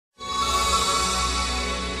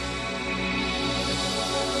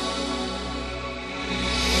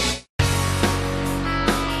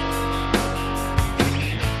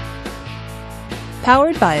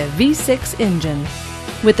powered by a V6 engine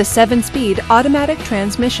with a 7-speed automatic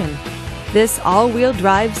transmission. This all-wheel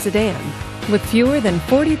drive sedan, with fewer than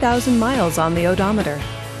 40,000 miles on the odometer,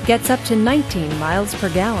 gets up to 19 miles per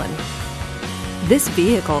gallon. This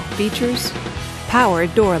vehicle features power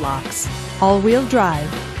door locks, all-wheel drive,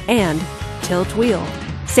 and tilt wheel.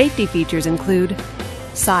 Safety features include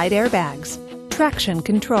side airbags, traction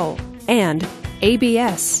control, and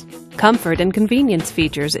ABS. Comfort and convenience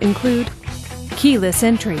features include keyless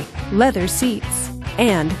entry, leather seats,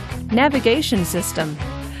 and navigation system.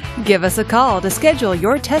 Give us a call to schedule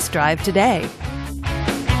your test drive today.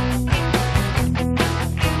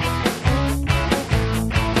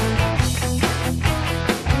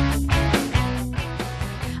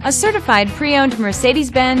 A certified pre-owned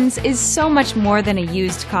Mercedes-Benz is so much more than a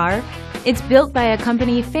used car. It's built by a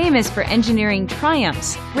company famous for engineering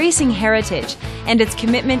triumphs, racing heritage, and its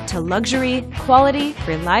commitment to luxury, quality,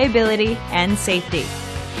 reliability, and safety.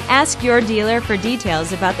 Ask your dealer for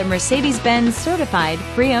details about the Mercedes-Benz Certified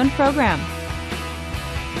Pre-Owned program.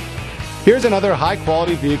 Here's another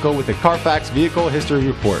high-quality vehicle with the Carfax Vehicle History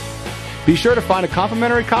Report. Be sure to find a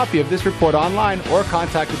complimentary copy of this report online or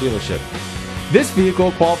contact the dealership. This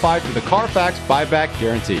vehicle qualified for the Carfax Buyback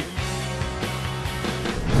Guarantee.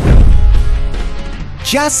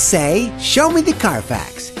 Just say, "Show me the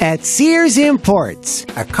Carfax" at Sears Imports,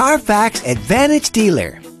 a Carfax Advantage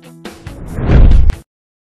dealer.